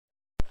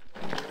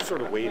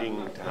sort of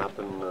waiting to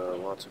happen?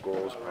 Lots of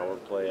goals, power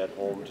play at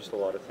home, just a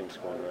lot of things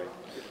going right.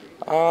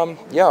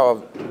 Yeah,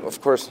 of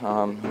course.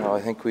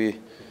 I think we've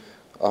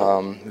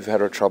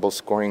had our trouble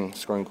scoring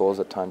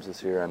goals at times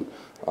this year, and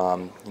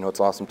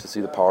it's awesome to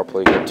see the power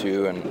play good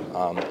too,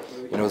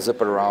 and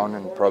zip it around,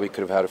 and probably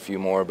could have had a few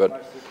more,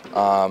 but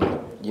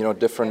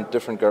different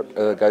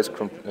guys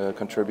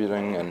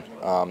contributing, and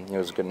it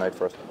was a good night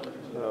for us.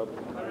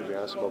 We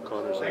asked about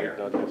Connor's night,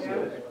 not just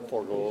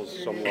 4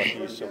 goals, some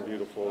lucky, some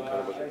beautiful,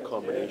 kind of a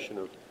combination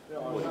of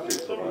what he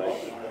could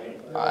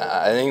provide.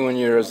 I think when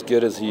you're as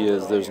good as he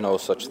is, there's no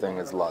such thing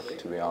as luck,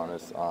 to be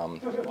honest.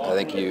 I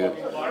think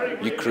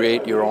you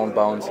create your own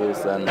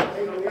bounces, and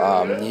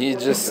he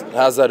just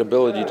has that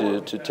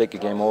ability to take a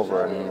game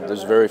over, and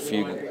there's very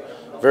few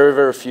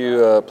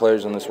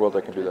players in this world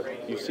that can do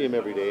that. You see him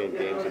every day in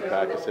games and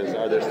practices.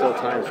 Are there still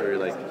times where you're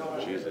like,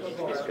 Jesus,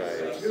 this guy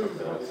is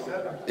something else?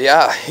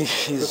 Yeah,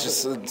 he's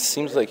just. It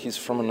seems like he's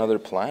from another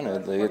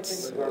planet.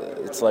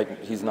 It's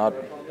like he's not.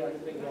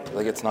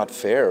 Like it's not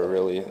fair,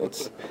 really.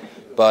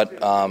 But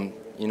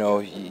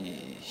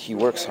he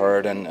works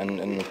hard,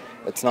 and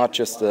it's not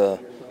just a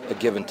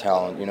given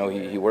talent.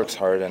 He works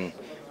hard, and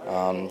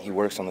he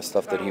works on the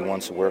stuff that he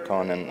wants to work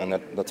on, and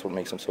that's what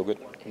makes him so good.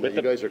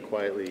 You guys are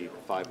quietly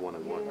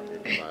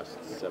 5-1-1 in the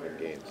last 7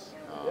 games.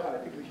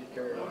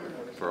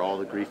 For all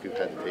the grief you've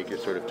had to take, you're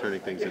sort of turning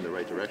things in the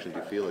right direction. Do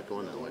you feel it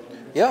going that way?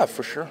 Yeah,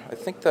 for sure. I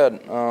think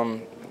that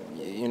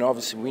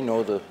obviously we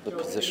know the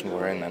position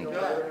we're in, and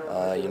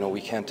we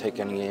can't take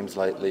any games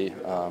lightly.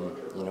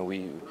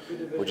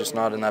 We're just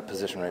not in that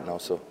position right now,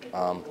 so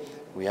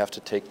we have to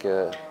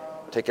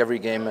take every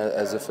game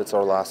as if it's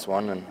our last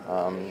one, and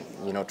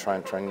try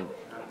and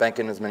bank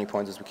in as many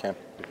points as we can.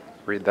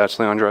 Read that's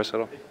Leon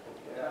Draisaitl.